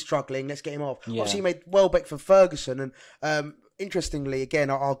 He's struggling. Let's get him off. Yeah. Obviously, he made Welbeck for Ferguson, and interestingly, again,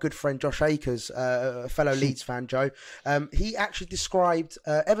 our good friend Josh Akers, a fellow Leeds fan, Joe, he actually described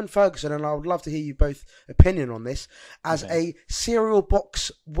Evan Ferguson, and I would love to hear you both opinion on this, as a cereal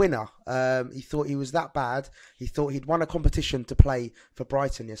box winner. He thought he was that bad. He thought he'd won a competition to play for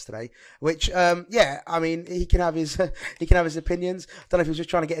Brighton yesterday, which, I mean, he can have his opinions. Don't know if he was just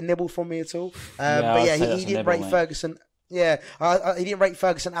trying to get a nibble from me at all. He didn't rate Ferguson Yeah, he didn't rate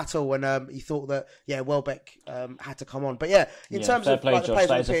Ferguson at all when he thought that Welbeck had to come on. But in terms fair of play, like, the Josh, players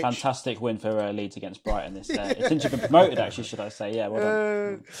that on is the a pitch, fantastic win for Leeds against Brighton. This since you've been promoted, actually, should I say? Yeah, well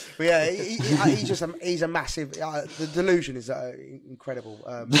done. But yeah, he's a massive. The delusion is incredible.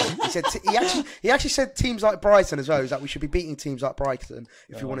 He actually said teams like Brighton as well. Is that we should be beating teams like Brighton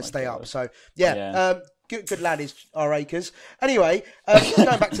if we want to stay up. So good lad is our Akers. Anyway,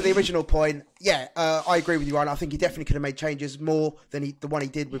 going back to the original point, I agree with you, Ryan. I think he definitely could have made changes more than the one he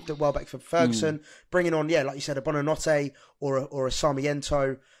did with the Welbeck for Ferguson. Bringing on, like you said, a Buonanotte or a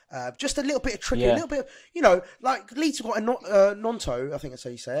Sarmiento. Just a little bit of tricky, a little bit of, like Leeds have got a Nonto, I think that's how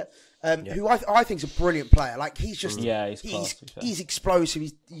you say it, who I think is a brilliant player. Like he's just, he's explosive,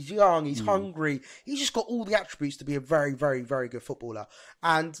 he's young, he's hungry. He's just got all the attributes to be a very, very, very good footballer.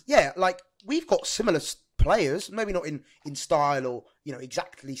 And like we've got similar players, maybe not in style or,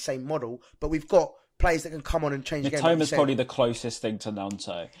 exactly same model, but we've got players that can come on and change the game. Mitoma's probably the closest thing to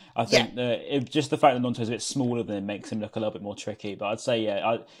Nonto. I think just the fact that Nonto's a bit smaller than him makes him look a little bit more tricky. But I'd say,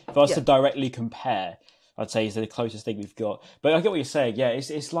 if I was to directly compare, I'd say he's the closest thing we've got. But I get what you're saying. Yeah,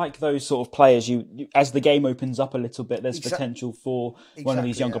 it's like those sort of players. You as the game opens up a little bit, there's potential for one of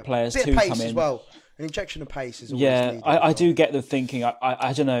these younger players to come in. As well. An injection of pace is always needed. I do get the thinking.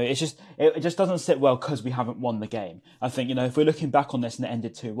 I don't know. It just doesn't sit well because we haven't won the game. I think, if we're looking back on this and it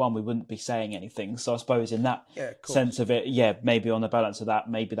ended 2-1, we wouldn't be saying anything. So I suppose in that sense of it, maybe on the balance of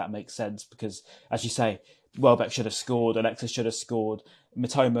that, maybe that makes sense because, as you say, Welbeck should have scored, Alexis should have scored,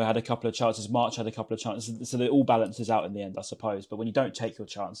 Mitoma had a couple of chances, March had a couple of chances, so it all balances out in the end, I suppose. But when you don't take your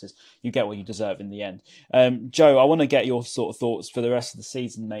chances, you get what you deserve in the end. Joe, I want to get your sort of thoughts for the rest of the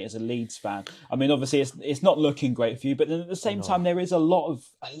season, mate, as a Leeds fan. I mean, obviously, it's not looking great for you, but at the same time, there is a lot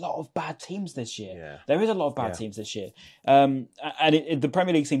of bad teams this year. Yeah. There is a lot of bad teams this year, and the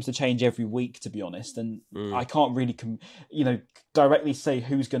Premier League seems to change every week, to be honest. And I can't really, directly say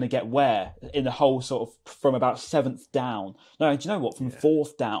who's going to get where in the whole sort of from about 7th down. No, do you know what? From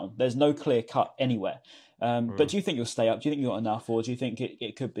 4th down, there's no clear cut anywhere. But do you think you'll stay up? Do you think you got enough, or do you think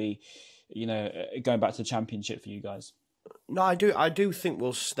it could be, going back to the Championship for you guys? No, I do think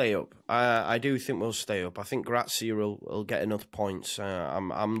we'll stay up. I do think we'll stay up. I think Grazia will get enough points.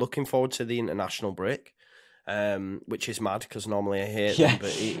 I'm looking forward to the international break. Which is mad because normally I hate them,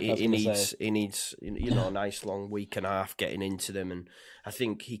 but he needs a nice long week and a half getting into them. And I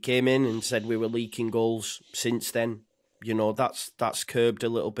think he came in and said we were leaking goals. Since then, that's curbed a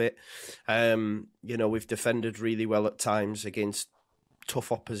little bit. We've defended really well at times against tough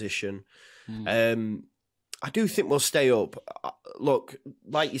opposition. I do think we'll stay up. Look,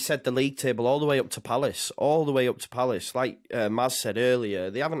 like you said, the league table all the way up to Palace. Like Maz said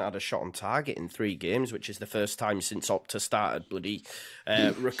earlier, they haven't had a shot on target in 3 games, which is the first time since Opta started bloody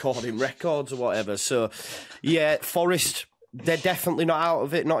recording records or whatever. So, Forest, they're definitely not out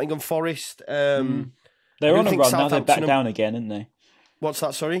of it. Nottingham Forest. They're on a run, now they're back down again, aren't they? What's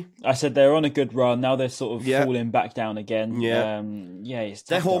that, sorry? I said they're on a good run. Now they're sort of falling back down again. It's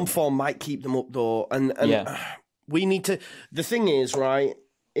their home form might keep them up, though. And we need to... The thing is, right,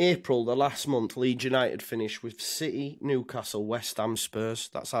 April, the last month, Leeds United finished with City, Newcastle, West Ham, Spurs.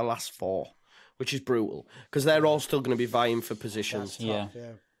 That's our last 4, which is brutal. Because they're all still going to be vying for positions.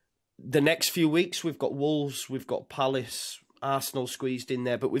 The next few weeks, we've got Wolves, we've got Palace... Arsenal squeezed in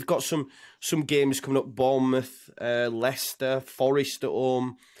there, but we've got some games coming up: Bournemouth, Leicester, Forest at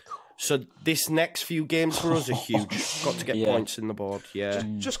home. So this next few games for us are huge. Got to get points in the board. Yeah.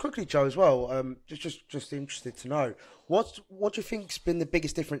 Just quickly, Joe, as well. Just interested to know what do you think's been the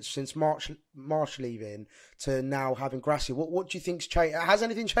biggest difference since March leaving to now having Grazia? What do you think's changed? Has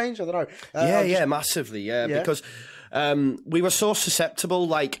anything changed? I don't know. Massively. Because we were so susceptible.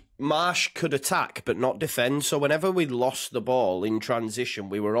 Like Marsh could attack but not defend. So whenever we lost the ball in transition,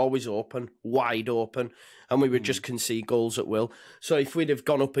 we were always wide open, and we would just concede goals at will. So if we'd have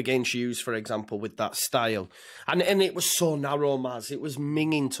gone up against Hughes, for example, with that style, and it was so narrow, Maz, it was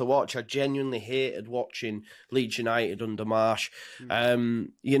minging to watch. I genuinely hated watching Leeds United under Marsh.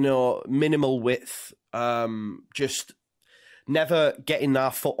 Minimal width, just never getting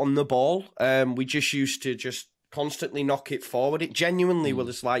our foot on the ball. We just used to just constantly knock it forward. It genuinely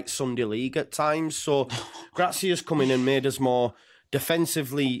was like Sunday League at times. So Grazia's come in and made us more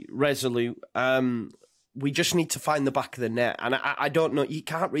defensively resolute. We just need to find the back of the net. And I don't know, you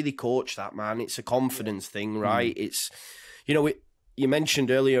can't really coach that, man. It's a confidence thing, right? It's, you mentioned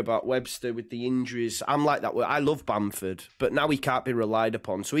earlier about Webster with the injuries. I'm like that. I love Bamford, but now he can't be relied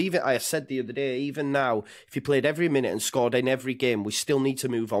upon. So even, I said the other day, even now, if he played every minute and scored in every game, we still need to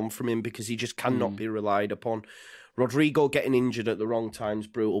move on from him because he just cannot be relied upon. Rodrigo getting injured at the wrong time is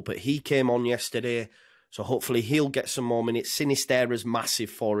brutal, but he came on yesterday, So hopefully he'll get some more minutes. Sinisterra's massive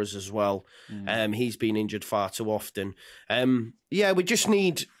for us as well. He's been injured far too often. We just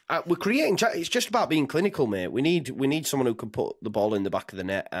need... we're creating... It's just about being clinical, mate. We need someone who can put the ball in the back of the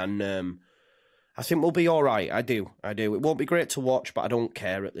net, and I think we'll be all right. I do. It won't be great to watch, but I don't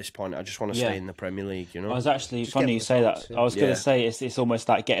care at this point. I just want to stay in the Premier League, you know? I was actually, funny you say that. I was going to say it's almost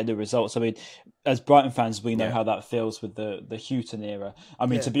like getting the results. I mean, as Brighton fans, we know how that feels with the Houghton era. I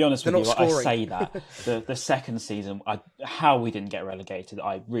mean, to be honest with you, I say that. The second season, how we didn't get relegated,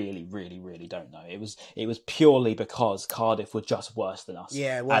 I really, really, really don't know. It was purely because Cardiff were just worse than us.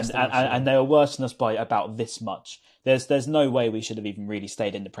 Yeah, worse than us. And they were worse than us by about this much. There's no way we should have even really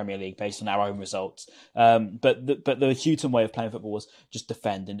stayed in the Premier League based on our own results. But the Houghton way of playing football was just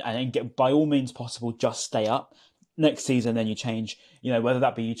defend and get, by all means possible, just stay up. Next season, then you change, whether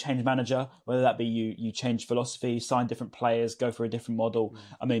that be you change manager, whether that be you change philosophy, sign different players, go for a different model.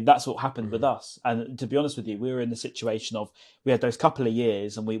 I mean, that's what happened with us. And to be honest with you, we were in the situation of, we had those couple of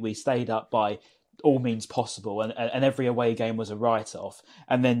years and we stayed up by all means possible. And every away game was a write-off.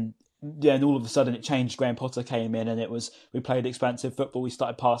 And then, and all of a sudden it changed. Graham Potter came in and we played expansive football. We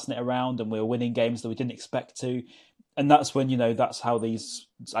started passing it around and we were winning games that we didn't expect to. And that's when, that's how these,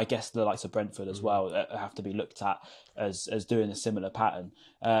 I guess the likes of Brentford as well have to be looked at as doing a similar pattern.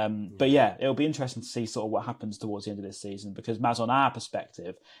 But yeah, it'll be interesting to see sort of what happens towards the end of this season, because Maz, on our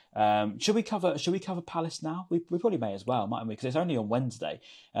perspective, should we cover Palace now? We probably may as well, mightn't we? Because it's only on Wednesday.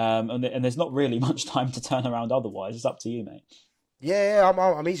 And there's not really much time to turn around otherwise. It's up to you, mate. Yeah,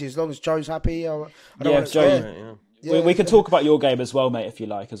 I'm easy. As long as Joe's happy, I don't want to... Joe, we can talk about your game as well, mate, if you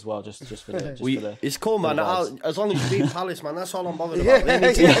like, as well. Just for the. It's cool, man. As long as you beat Palace, man, that's all I'm bothered about. They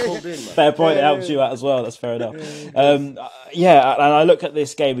need to get pulled in, man. Fair point. It helps you out as well. That's fair enough. And I look at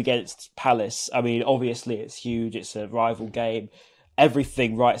this game against Palace. I mean, obviously it's huge. It's a rival game.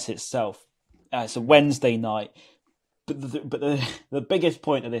 Everything writes itself. It's a Wednesday night. But the biggest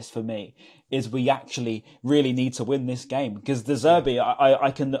point of this for me is we actually really need to win this game, because De Zerbi,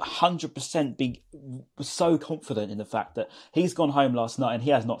 I can 100% be so confident in the fact that he's gone home last night and he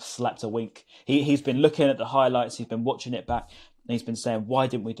has not slept a wink. He's been looking at the highlights, he's been watching it back, and he's been saying, why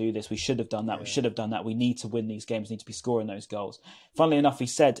didn't we do this? We should have done that. We should have done that. We need to win these games, need to be scoring those goals. Funnily enough, he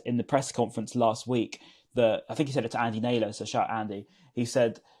said in the press conference last week that, I think he said it to Andy Naylor, so shout Andy, he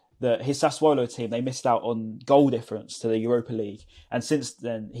said that his Sassuolo team, they missed out on goal difference to the Europa League. And since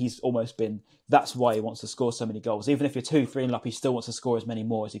then, he's almost been, that's why he wants to score so many goals. Even if you're 2-3 up, he still wants to score as many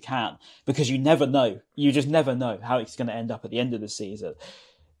more as he can. Because you never know. You just never know how it's going to end up at the end of the season.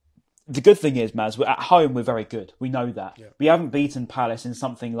 The good thing is, Maz, at home, we're very good. We know that. Yeah. We haven't beaten Palace in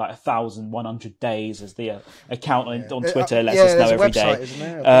something like 1,100 days, as the account on Twitter lets us know every day.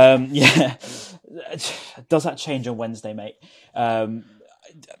 Isn't there? Does that change on Wednesday, mate?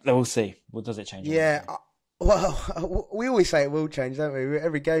 We'll see. What does it change? Yeah. Well, we always say it will change, don't we?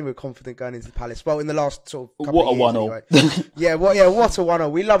 Every game we're confident going into the Palace. Well, in the last sort of couple of years, anyway. What a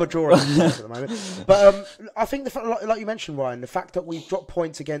 1-0. We love a draw at the moment. But I think, like you mentioned, Ryan, the fact that we've dropped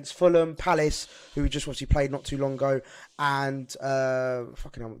points against Fulham, Palace, who we just obviously played not too long ago, and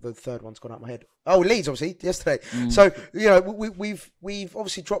the third one's gone out of my head. Oh, Leeds, obviously, yesterday. So, we've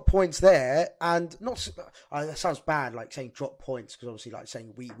obviously dropped points there, and not... that sounds bad, like saying drop points, because obviously like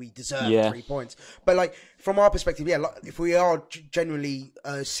saying we deserve 3 points. But like, from our perspective, if we are genuinely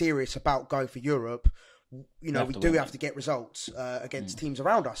serious about going for Europe, we do have to get results against teams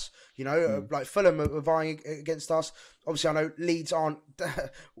around us. Like Fulham are vying against us. Obviously, I know Leeds aren't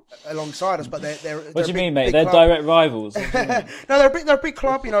alongside us, but they're what do you mean, mate? They're direct rivals. No, they're a big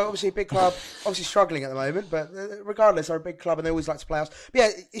club. Obviously a big club. Obviously struggling at the moment, but regardless, they're a big club and they always like to play us. But yeah,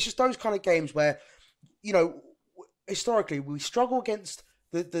 it's just those kind of games where, historically we struggle against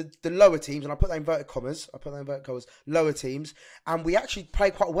the lower teams, and I put that in inverted commas, lower teams, and we actually play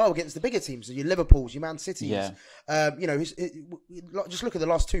quite well against the bigger teams, your Liverpools, your Man Cities. Yeah. Just look at the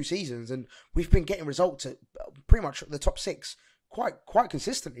last 2 seasons, and we've been getting results at pretty much the top 6 quite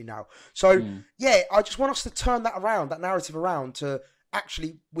consistently now. So, I just want us to turn that narrative around to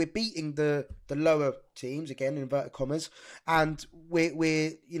actually we're beating the lower teams, again, in inverted commas, and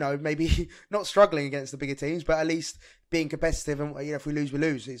we're maybe not struggling against the bigger teams, but at least being competitive, and if we lose, we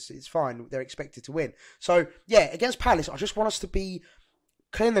lose. It's fine. They're expected to win. So against Palace, I just want us to be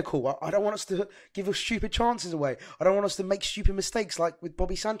clinical. I don't want us to give us stupid chances away. I don't want us to make stupid mistakes like with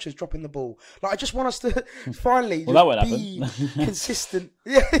Bobby Sanchez dropping the ball. Like, I just want us to finally be consistent.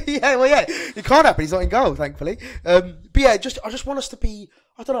 It can't happen. He's not in goal, thankfully. I just want us to be,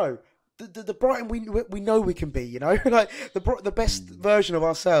 I don't know, the Brighton we know we can be, like the best version of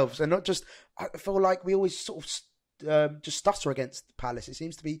ourselves, and not just. I feel like we always sort of just stutter against Palace. It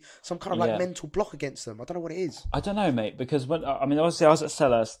seems to be some kind of like mental block against them. I don't know what it is. I don't know, mate, because obviously I was at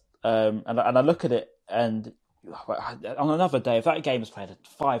Sellers, and I look at it, and on another day, if that game was played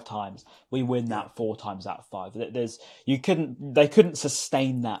 5 times, we win that 4 times out of 5. They couldn't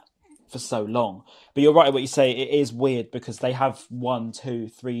sustain that for so long. But you're right what you say. It is weird because they have 1, 2,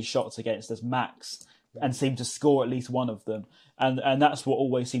 3 shots against us max, and seem to score at least one of them. And that's what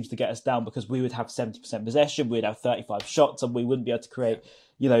always seems to get us down, because we would have 70% possession, we'd have 35 shots, and we wouldn't be able to create,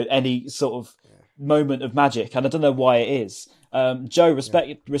 any sort of moment of magic. And I don't know why it is. Joe,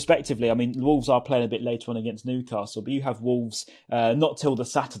 respectively, I mean, Wolves are playing a bit later on against Newcastle, but you have Wolves not till the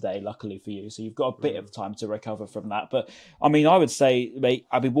Saturday, luckily for you, so you've got a bit of time to recover from that. But I mean, I would say, mate,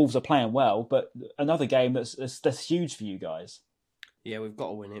 Wolves are playing well, but another game that's huge for you guys. Yeah, we've got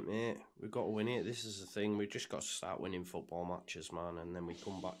to win it, mate. We've got to win it. This is the thing. We've just got to start winning football matches, man. And then we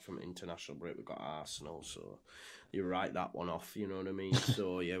come back from international break. We've got Arsenal, so you write that one off. You know what I mean?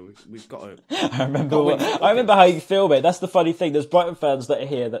 So yeah, we've got to. I remember how you feel, mate. That's the funny thing. There's Brighton fans that are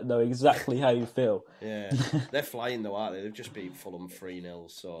here that know exactly how you feel. Yeah, they're flying though, aren't they? They've just beat Fulham 3-0.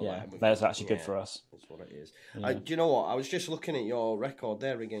 So yeah, that's actually good for us. That's what it is. Yeah. Do you know what? I was just looking at your record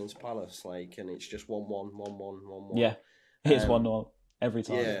there against Palace, and it's just 1-1, 1-1, 1-1. Yeah, it's 1-0. Every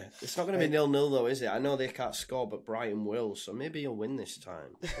time. Yeah, it's not going to be 0-0 though, is it? I know they can't score, but Brighton will, so maybe you'll win this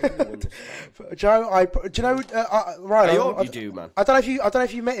time. Joe, Ryan, I hope you do, man. I don't know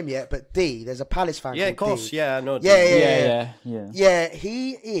if you met him yet, but D, there's a Palace fan. Yeah, of course. D. Yeah, I know. Yeah.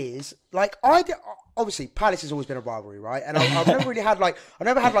 He is like obviously Palace has always been a rivalry, right? And I've never really had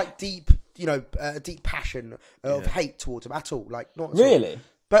deep, deep passion of hate towards him at all. Like not really.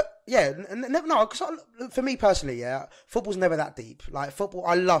 But yeah, no, because for me personally, football's never that deep. Like football,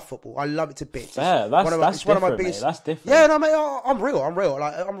 I love football. I love it to bits. Yeah, that's one of my biggest. Mate. That's different. Yeah, no, mate, I'm real.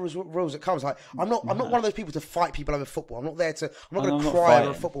 Like I'm as real as it comes. Like I'm not one of those people to fight people over football. I'm not there to. I'm not going to cry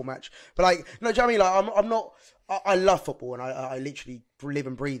over a football match. But like, do you know what I mean? Like I'm not. I love football and I literally live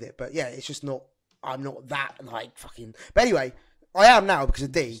and breathe it. But yeah, it's just not. I'm not that like fucking. But anyway. I am now because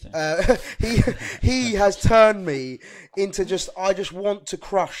of D. He has turned me into I just want to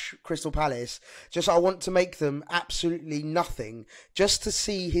crush Crystal Palace. I want to make them absolutely nothing just to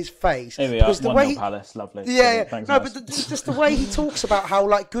see his face. Here we are, 1-0 Palace, lovely. Yeah. Thanks, no, but just the way he talks about how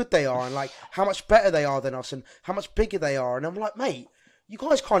like good they are and like how much better they are than us and how much bigger they are. And I'm like, mate, you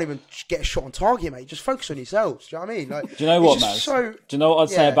guys can't even get a shot on target, mate. Just focus on yourselves. Do you know what I mean? Like, do you know what, Maz? Do you know what I'd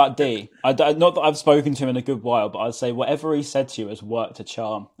say about D? Not that I've spoken to him in a good while, but I'd say whatever he said to you has worked a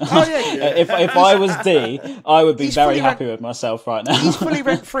charm. Oh, yeah. If I was D, I would be very happy with myself right now. He's fully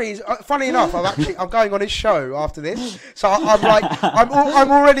rent free. Funny enough, I'm going on his show after this, so I'm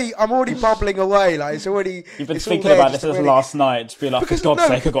already bubbling away. Like it's already. You've been thinking about this last night. To be like, for God's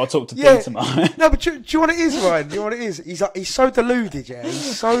sake, I've got to talk to D tomorrow. No, but do you know what it is, Ryan? Do you know what it is? He's so deluded, yeah.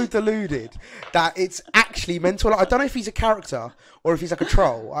 He's so deluded that it's actually mental. Like, I don't know if he's a character or if he's like a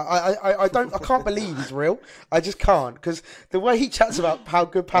troll. I can't believe he's real. I just can't, because the way he chats about how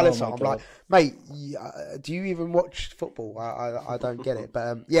good Palace are, I'm like, mate, do you even watch football? I don't get it.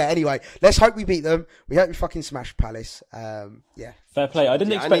 But yeah, anyway, let's hope we beat them. We hope we fucking smash Palace. Yeah. Fair play. I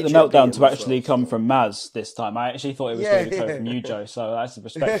didn't expect the meltdown to actually come from Maz this time. I actually thought it was going to come from you, Joe. So that's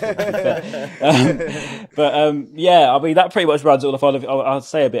respectful. But I mean, that pretty much runs all off. I'll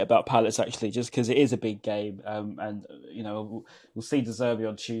say a bit about Palace actually, just because it is a big game, and we'll see De Zerbi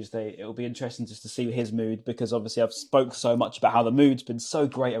on Tuesday. It'll be interesting just to see his mood, because obviously I've spoke so much about how the mood's been so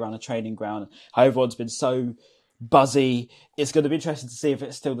great around the training ground, how everyone's been so buzzy. It's going to be interesting to see if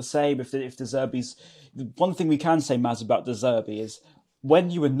it's still the same. If De Zerbi's, one thing we can say, Maz, about De Zerbi is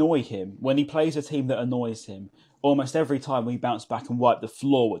when you annoy him, when he plays a team that annoys him, almost every time we bounce back and wipe the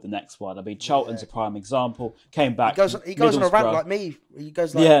floor with the next one. I mean, Charlton's a prime example. Came back. He goes on a rant like me. He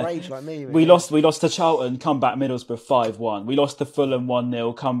goes like rage like me. We lost to Charlton, come back Middlesbrough 5-1. We lost to Fulham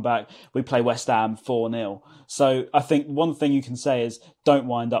 1-0, come back. We play West Ham 4-0. So I think one thing you can say is don't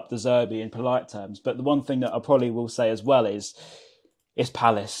wind up De Zerbi in polite terms. But the one thing that I probably will say as well is it's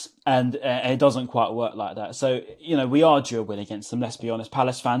Palace, and it doesn't quite work like that. So, we are due a win against them, let's be honest.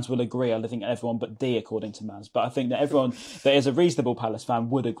 Palace fans will agree. I think everyone but D, according to Maz. But I think that everyone that is a reasonable Palace fan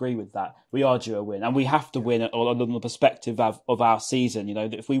would agree with that. We are due a win, and we have to win on the perspective of our season.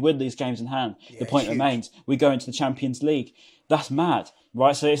 If we win these games in hand, the point remains, we go into the Champions League. That's mad,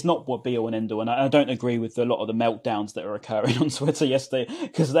 right? So it's not what be all and end all. And I don't agree with a lot of the meltdowns that are occurring on Twitter yesterday,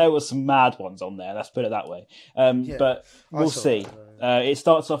 because there were some mad ones on there. Let's put it that way. But we'll see. It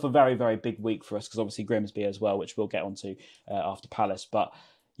starts off a very, very big week for us, because obviously Grimsby as well, which we'll get onto after Palace. But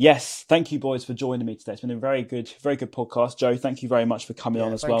yes, thank you, boys, for joining me today. It's been a very good podcast. Joe, thank you very much for coming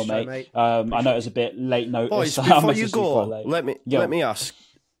on as well, mate. I know it was a bit late notice. Boys, before you go, let me ask: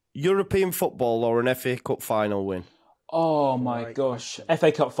 European football or an FA Cup final win? Oh my gosh,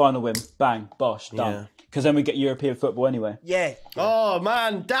 FA Cup final win, bang, bosh, done. Because then we get European football anyway. Yeah. Oh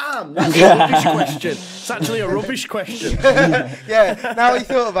man, damn! That's a rubbish question. It's actually a rubbish question. Yeah. Now he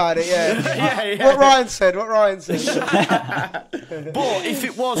thought about it. Yeah. What Ryan said. But if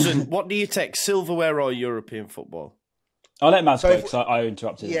it wasn't, what do you take? Silverware or European football? I'll let Maz go because I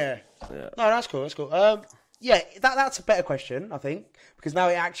interrupted. Yeah. No, that's cool. Yeah, that's a better question, I think, because now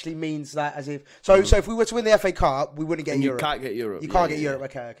it actually means that as if... So if we were to win the FA Cup, we wouldn't get Europe. You can't get Europe. You can't get Europe.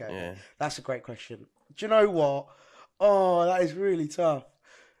 Okay. Yeah. That's a great question. Do you know what? Oh, that is really tough.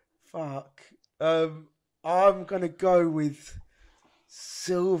 Fuck. I'm going to go with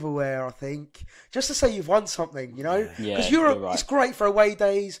silverware, I think. Just to say you've won something, you know? Because Europe, it's great for away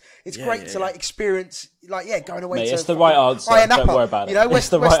days. It's great to, experience, going away to... It's the right answer. Don't worry about it. You know,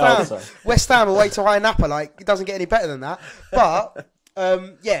 West Ham away to Iron Napa, it doesn't get any better than that. But...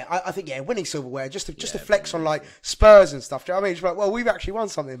 I think winning silverware just to flex on Spurs and stuff. Do you know what I mean? It's like, well, we've actually won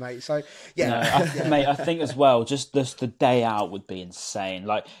something, mate. So mate, I think as well, just the day out would be insane.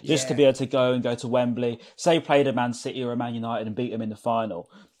 To be able to go to Wembley, say played a Man City or a Man United and beat them in the final.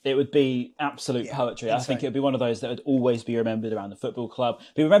 It would be absolute poetry. Insane. I think it would be one of those that would always be remembered around the football club.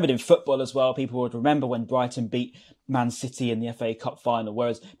 Be remembered in football as well. People would remember when Brighton beat Man City in the FA Cup final,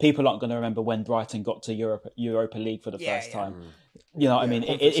 whereas people aren't going to remember when Brighton got to Europa League for the first time. You know what I mean?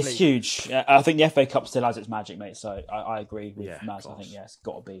 It's huge. I think the FA Cup still has its magic, mate. So I agree with Maz. I think it's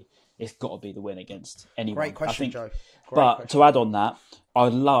got to be the win against anyone. Great question, Joe. To add on that,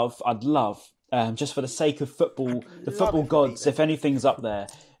 I'd love, just for the sake of football, the football gods, if anything's up there,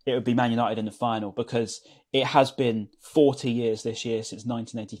 it would be Man United in the final, because it has been 40 years this year since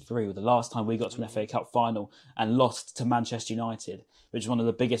 1983, with the last time we got to an FA Cup final and lost to Manchester United, which is one of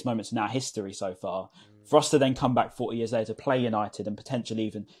the biggest moments in our history so far. For us to then come back 40 years later, play United and potentially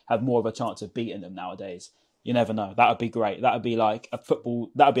even have more of a chance of beating them nowadays. You never know. That would be great. That would be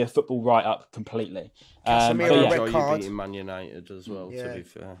a football write-up completely. Casemiro red card. Beating Man United as well, to be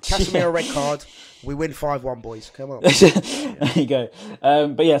fair. Casemiro red card. We win 5-1, boys. Come on. There you go.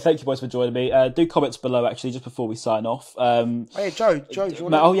 Thank you, boys, for joining me. Do comments below, actually, just before we sign off. Joe, do you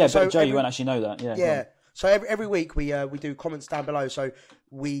want to... Joe, you won't actually know that. Yeah. So every week we do comments down below. So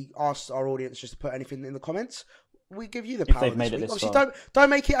we ask our audience just to put anything in the comments. We give you the power. If they've made it this Obviously, far. don't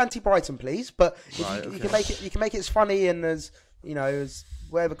make it anti-Brighton, please. But you can make it as funny and as as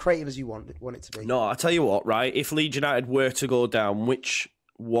whatever creative as you want it to be. No, I tell you what, right? If Leeds United were to go down, which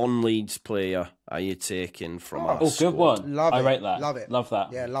one Leeds player are you taking from us? Oh, good one. I rate that. Love it. Love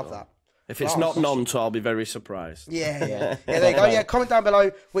that. Yeah, love that. If it's not Nonto, I'll be very surprised. Yeah. There you go. Yeah, comment down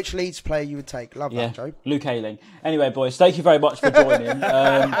below which Leeds player you would take. Love that, Joe. Luke Ayling. Anyway, boys, thank you very much for joining.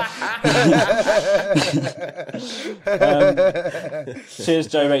 Cheers,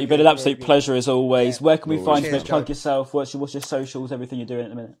 Joe, mate. You've been an absolute pleasure as always. Where can we find you? Plug yourself. What's your socials, everything you're doing at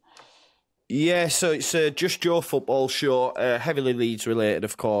the minute? Yeah, so it's Just Joe Football Show, heavily Leeds related,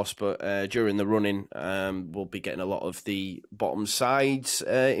 of course, but during the running, we'll be getting a lot of the bottom sides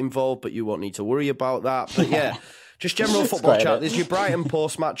involved, but you won't need to worry about that. But yeah, just general football chat. There's your Brighton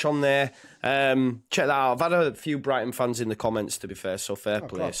post-match on there. Check that out. I've had a few Brighton fans in the comments, to be fair, so fair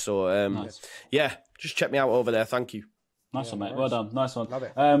play. Cool. So, nice. Yeah, just check me out over there. Thank you. Nice one, mate. Well done. Nice one. Love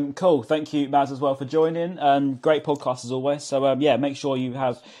it. Cool. Thank you, Maz, as well, for joining. Great podcast, as always. So, make sure you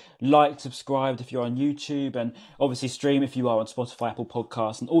have liked, subscribed if you're on YouTube, and obviously stream if you are on Spotify, Apple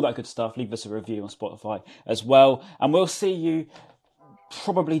Podcasts, and all that good stuff. Leave us a review on Spotify as well. And we'll see you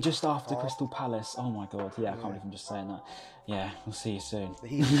probably just after Crystal Palace. Oh, my God. Yeah, I can't believe I'm just saying that. Yeah, we'll see you soon.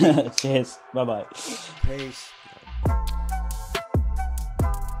 Cheers. Bye-bye. Peace.